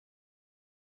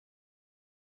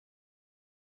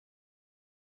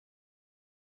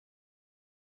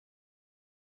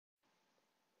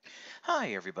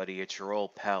Hi, everybody, it's your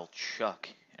old pal Chuck,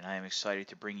 and I am excited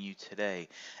to bring you today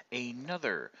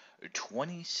another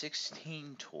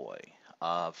 2016 toy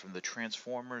from the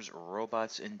Transformers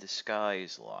Robots in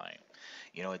Disguise line.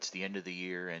 You know, it's the end of the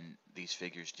year, and these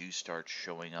figures do start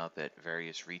showing up at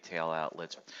various retail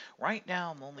outlets. Right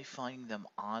now, I'm only finding them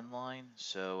online,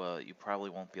 so you probably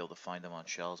won't be able to find them on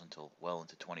shelves until well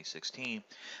into 2016.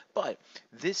 But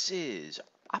this is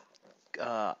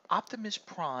Optimus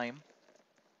Prime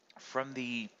from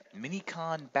the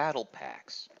Minicon battle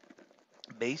packs.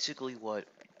 Basically, what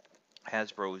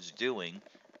Hasbro is doing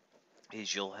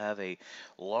is you'll have a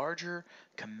larger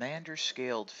commander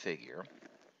scaled figure,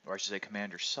 or I should say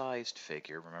commander sized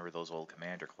figure. Remember those old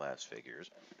commander class figures?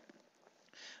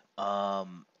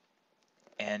 Um,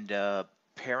 and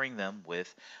pairing them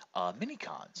with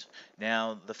Minicons.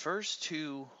 Now, the first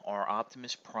two are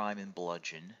Optimus Prime and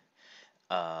Bludgeon.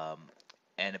 Um,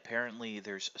 and apparently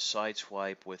there's a side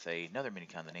swipe with another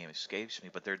minicon. The name escapes me,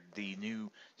 but they're the new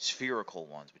spherical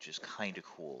ones, which is kind of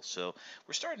cool. So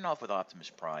we're starting off with Optimus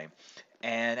Prime,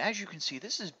 and as you can see,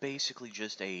 this is basically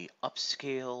just a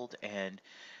upscaled and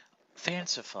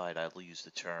fancified, I will use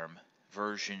the term,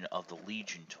 version of the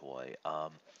Legion toy.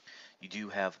 You do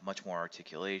have much more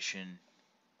articulation,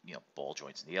 ball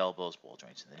joints in the elbows, ball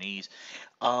joints in the knees.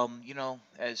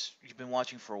 As you've been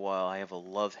watching for a while, I have a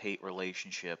love-hate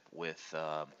relationship with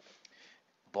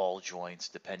ball joints.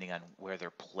 Depending on where they're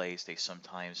placed, they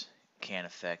sometimes can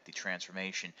affect the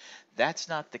transformation. That's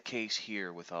not the case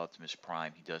here with Optimus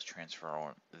Prime. He does transfer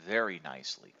on very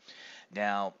nicely.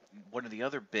 Now, one of the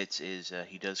other bits is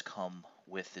he does come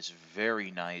with this very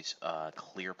nice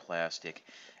clear plastic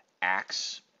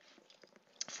axe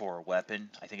for a weapon.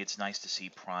 I think it's nice to see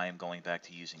Prime going back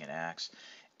to using an axe,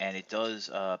 and it does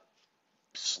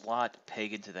slot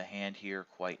peg into the hand here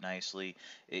quite nicely.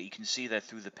 You can see that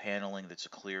through the paneling. That's a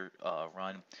clear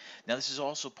run. Now this is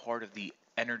also part of the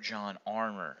Energon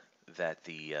armor that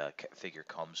the figure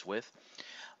comes with.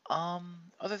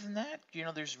 Other than that,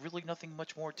 there's really nothing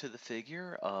much more to the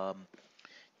figure.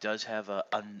 Does have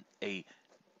a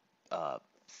uh,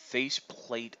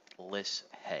 faceplate-less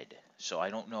head. So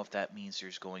I don't know if that means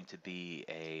there's going to be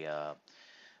a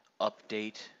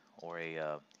update or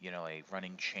a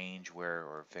running change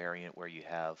or variant where you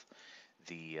have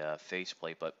the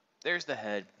faceplate, but there's the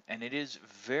head, and it is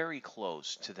very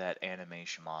close to that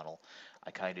animation model. I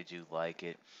kind of do like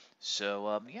it.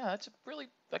 So yeah, that's really,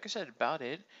 like I said, about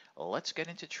it. Let's get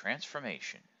into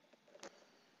transformation.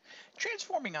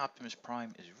 Transforming Optimus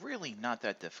Prime is really not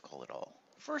that difficult at all.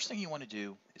 First thing you want to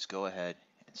do is go ahead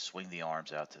and swing the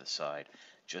arms out to the side,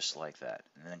 just like that,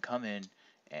 and then come in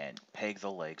and peg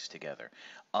the legs together.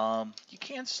 You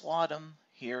can slot them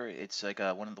here. It's like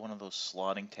one of those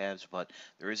slotting tabs, but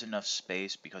there is enough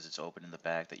space because it's open in the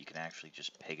back that you can actually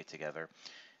just peg it together.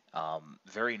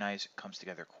 Very nice. It comes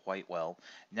together quite well.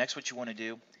 Next, what you want to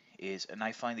do is, and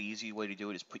I find the easy way to do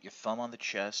it is put your thumb on the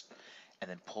chest and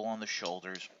then pull on the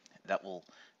shoulders. That will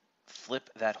flip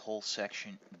that whole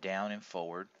section down and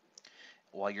forward.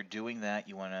 While you're doing that,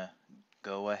 you want to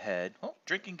go ahead,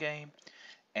 drinking game,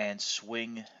 and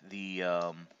swing the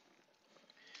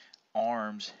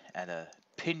arms at a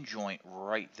pin joint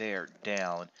right there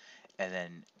down, and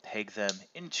then peg them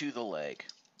into the leg,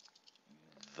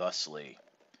 thusly.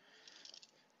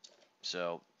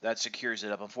 So that secures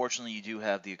it up. Unfortunately, you do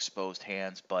have the exposed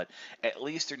hands, but at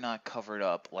least they're not covered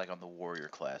up like on the Warrior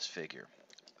class figure.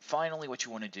 Finally, what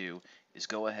you want to do is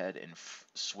go ahead and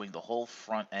swing the whole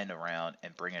front end around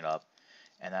and bring it up,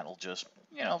 and that'll just,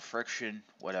 friction,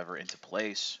 whatever, into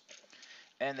place.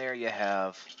 And there you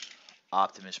have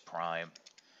Optimus Prime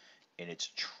in its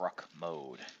truck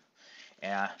mode.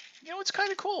 And, it's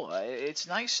kind of cool. It's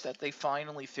nice that they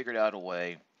finally figured out a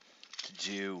way to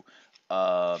do,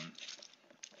 um,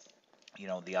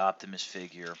 the Optimus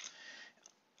figure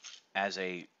as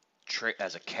a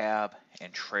cab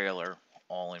and trailer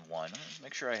all in one.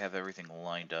 Make sure I have everything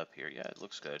lined up here. Yeah, it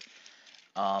looks good.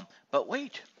 But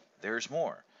wait, there's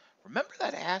more. Remember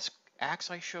that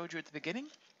axe I showed you at the beginning?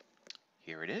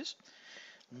 Here it is.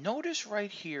 Notice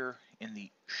right here in the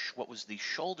what was the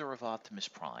shoulder of Optimus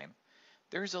Prime,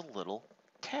 there's a little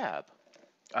tab,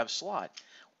 a slot.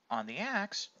 On the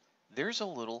axe, there's a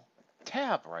little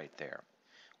tab right there.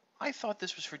 I thought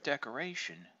this was for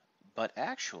decoration, but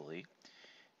actually,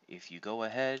 if you go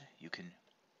ahead, you can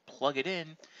plug it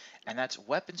in, and that's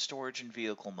weapon storage and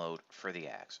vehicle mode for the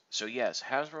axe. So yes,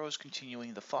 Hasbro is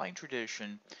continuing the fine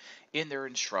tradition in their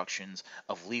instructions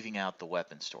of leaving out the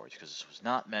weapon storage, because this was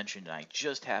not mentioned and I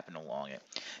just happened along it.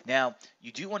 Now,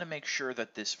 you do want to make sure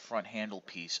that this front handle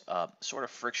piece sort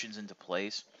of frictions into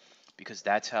place, because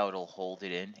that's how it'll hold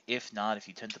it in. If not, if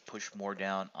you tend to push more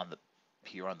down on the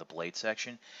here on the blade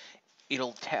section.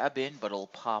 It'll tab in, but it'll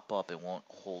pop up. It won't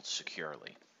hold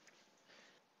securely.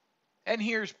 And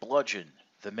here's Bludgeon,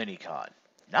 the Minicon.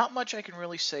 Not much I can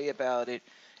really say about it.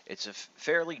 It's a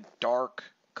fairly dark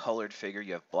colored figure.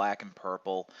 You have black and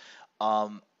purple.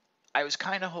 Um, I was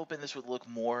kind of hoping this would look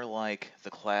more like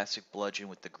the classic Bludgeon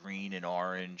with the green and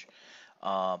orange.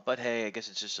 But hey, I guess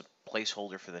it's just a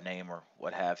placeholder for the name or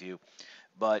what have you.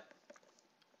 But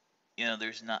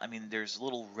there's not. I mean, there's a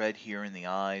little red here in the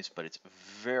eyes, but it's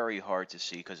very hard to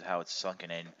see because of how it's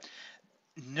sunken in.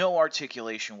 No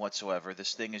articulation whatsoever.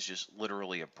 This thing is just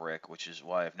literally a brick, which is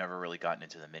why I've never really gotten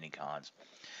into the Minicons.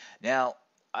 Now,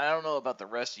 I don't know about the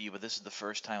rest of you, but this is the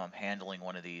first time I'm handling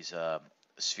one of these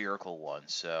spherical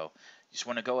ones. So, you just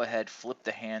want to go ahead, flip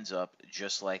the hands up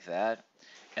just like that,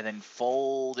 and then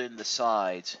fold in the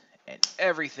sides, and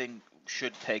everything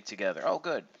should peg together. Oh,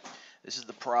 good. This is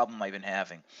the problem I've been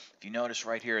having. If you notice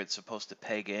right here, it's supposed to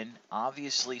peg in.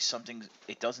 Obviously,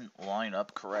 it doesn't line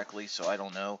up correctly, so I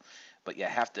don't know. But you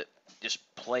have to just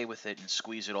play with it and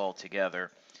squeeze it all together.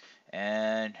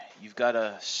 And you've got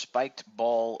a spiked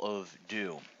ball of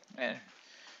doom.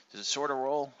 Does it sort of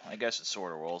roll? I guess it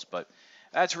sort of rolls, but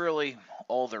that's really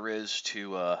all there is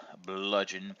to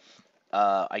Bludgeon.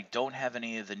 I don't have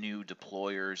any of the new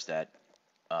deployers that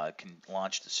can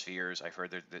launch the spheres. I've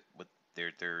heard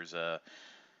there's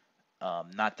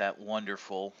not that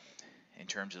wonderful in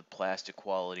terms of plastic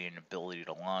quality and ability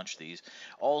to launch these.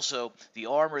 Also, the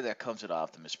armor that comes with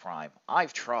Optimus Prime,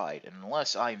 I've tried, and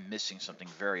unless I'm missing something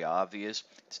very obvious,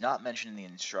 it's not mentioned in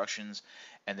the instructions,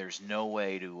 and there's no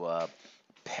way to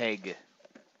peg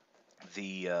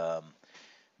the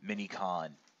Minicon,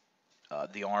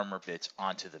 the armor bits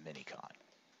onto the Minicon.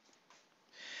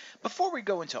 Before we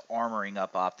go into armoring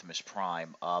up Optimus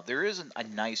Prime, there is a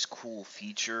nice, cool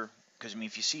feature, because, I mean,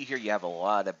 if you see here, you have a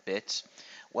lot of bits.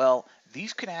 Well,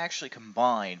 these can actually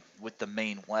combine with the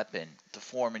main weapon to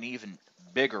form an even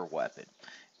bigger weapon.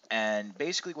 And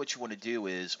basically what you want to do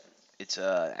is, it's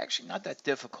actually not that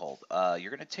difficult. You're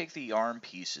going to take the arm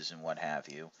pieces and what have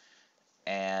you,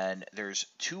 and there's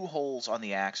two holes on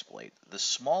the axe blade. The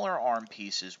smaller arm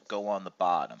pieces go on the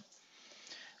bottom.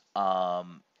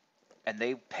 And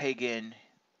they peg in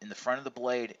the front of the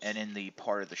blade and in the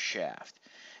part of the shaft.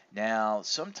 Now,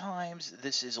 sometimes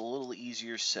this is a little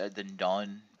easier said than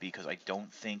done because I don't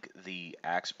think the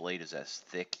axe blade is as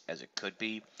thick as it could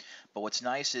be. But what's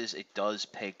nice is it does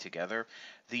peg together.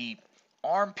 The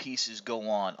arm pieces go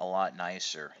on a lot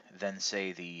nicer than,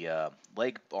 say, the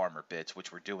leg armor bits,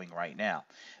 which we're doing right now.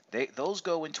 Those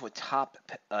go into a top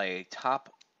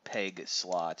peg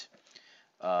slot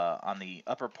on the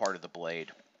upper part of the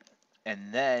blade,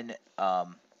 and then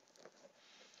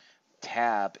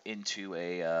tab into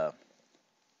a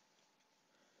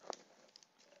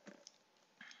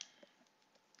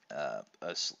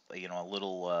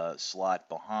little slot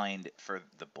behind for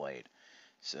the blade.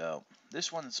 So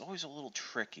this one's always a little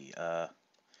tricky. I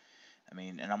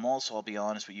mean, and I'll be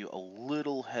honest with you, a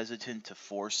little hesitant to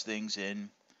force things in,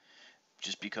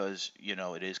 just because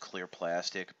it is clear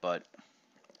plastic. But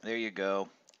there you go,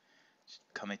 just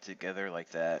coming together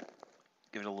like that.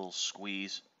 Give it a little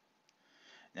squeeze.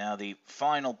 Now the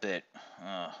final bit,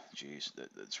 oh geez,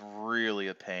 that's really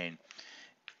a pain.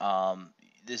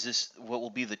 Is this what will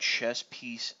be the chest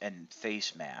piece and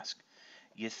face mask?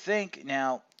 You think,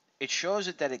 now, it shows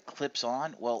it that it clips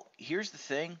on. Well, here's the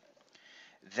thing.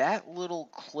 That little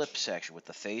clip section with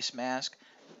the face mask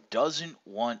doesn't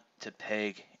want to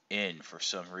peg in for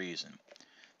some reason.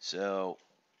 So,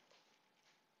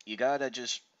 you gotta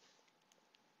just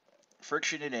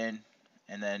friction it in,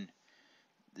 and then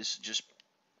this just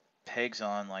pegs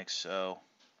on like so.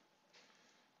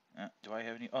 Do I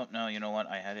have any? Oh, no, you know what?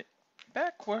 I had it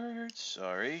backwards.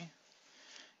 Sorry.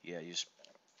 Yeah,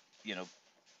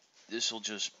 this will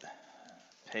just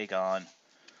peg on.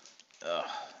 Ugh,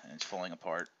 and it's falling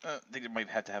apart. I think I might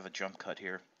have to have a jump cut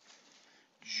here.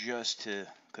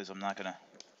 Because I'm not going to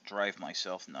drive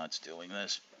myself nuts doing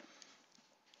this.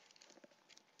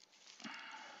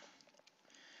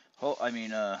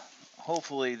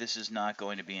 Hopefully this is not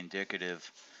going to be indicative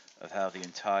of how the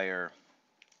entire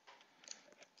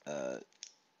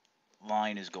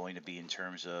line is going to be in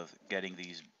terms of getting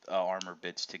these armor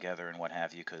bits together and what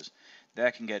have you, because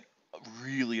that can get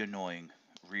really annoying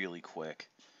really quick.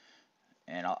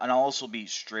 And I'll also be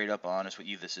straight up honest with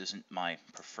you, this isn't my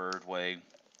preferred way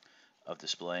of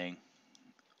displaying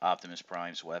Optimus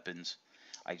Prime's weapons.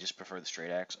 I just prefer the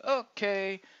straight axe.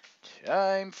 Okay,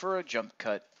 time for a jump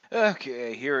cut.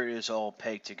 Okay, here it is all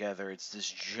pegged together. It's this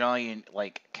giant,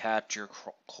 like, capture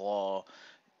claw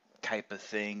type of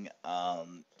thing.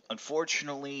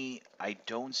 Unfortunately, I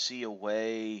don't see a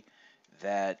way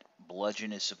that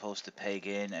Bludgeon is supposed to peg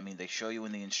in. I mean, they show you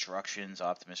in the instructions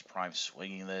Optimus Prime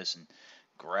swinging this and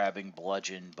grabbing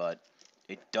Bludgeon, but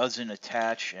it doesn't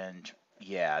attach. And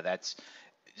yeah, that's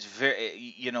it's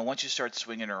very. Once you start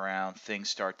swinging around, things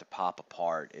start to pop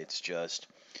apart. It's just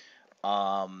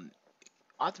um,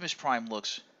 Optimus Prime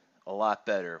looks a lot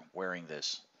better wearing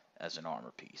this as an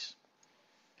armor piece.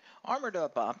 Armored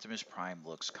up Optimus Prime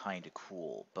looks kind of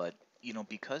cool, but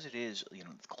because it is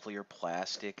clear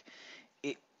plastic,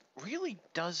 it really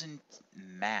doesn't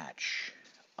match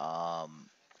um,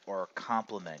 or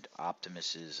complement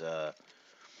Optimus's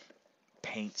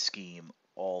paint scheme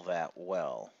all that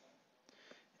well.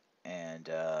 And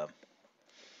I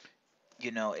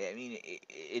mean,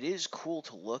 it is cool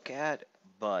to look at,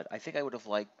 but I think I would have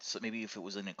liked maybe if it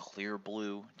was in a clear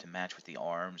blue to match with the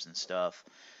arms and stuff.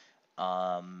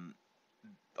 Um,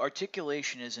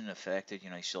 Articulation isn't affected.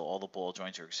 Still all the ball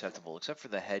joints are acceptable except for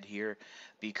the head here,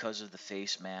 because of the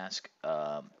face mask.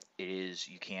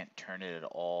 You can't turn it at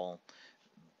all.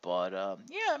 But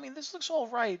yeah, I mean, this looks all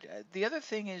right. The other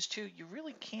thing is too, you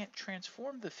really can't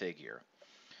transform the figure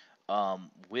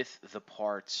with the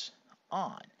parts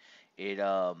on. It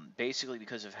basically,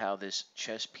 because of how this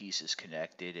chest piece is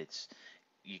connected,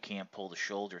 you can't pull the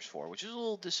shoulders for, which is a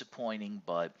little disappointing,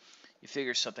 but you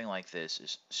figure something like this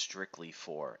is strictly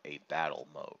for a battle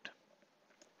mode.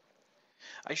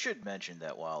 I should mention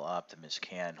that while Optimus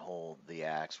can hold the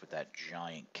axe with that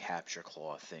giant capture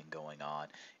claw thing going on,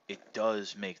 it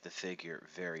does make the figure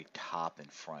very top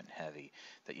and front heavy,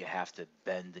 that you have to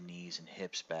bend the knees and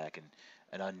hips back in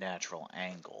an unnatural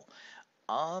angle.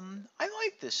 I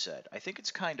like this set. I think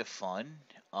it's kind of fun.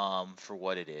 For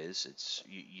what it is. It's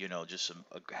just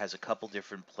has a couple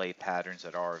different play patterns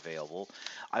that are available.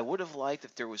 I would have liked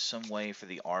if there was some way for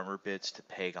the armor bits to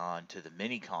peg on to the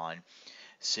Minicon,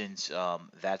 since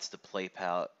that's the play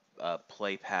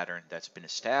pattern that's been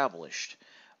established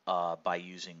by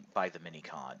the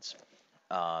Minicons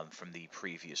from the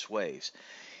previous waves.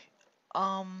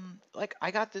 Like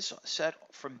I got this set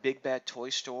from Big Bad Toy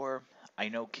Store. I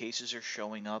know cases are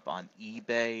showing up on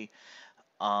eBay.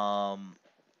 Um,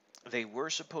 they were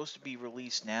supposed to be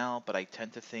released now, but I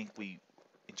tend to think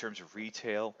in terms of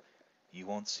retail, you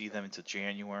won't see them until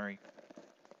January,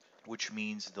 which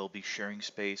means they'll be sharing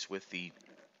space with the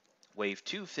Wave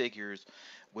 2 figures,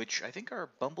 which I think are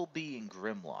Bumblebee and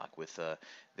Grimlock with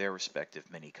their respective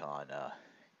Minicon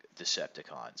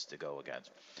Decepticons to go against.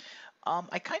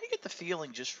 I kind of get the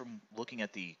feeling just from looking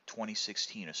at the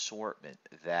 2016 assortment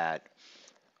that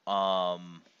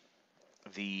um,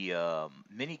 the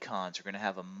Minicons are going to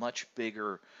have a much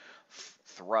bigger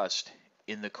thrust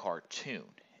in the cartoon.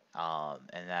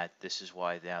 And that this is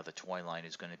why now the toy line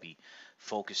is going to be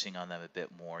focusing on them a bit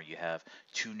more. You have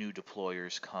two new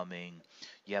deployers coming.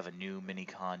 You have a new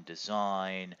Minicon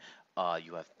design.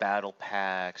 You have battle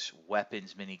packs,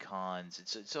 weapons Minicons.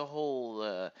 It's a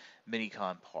whole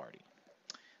Minicon party.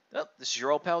 Well, this is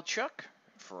your old pal Chuck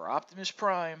for Optimus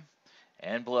Prime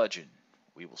and Bludgeon.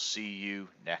 We will see you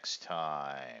next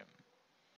time.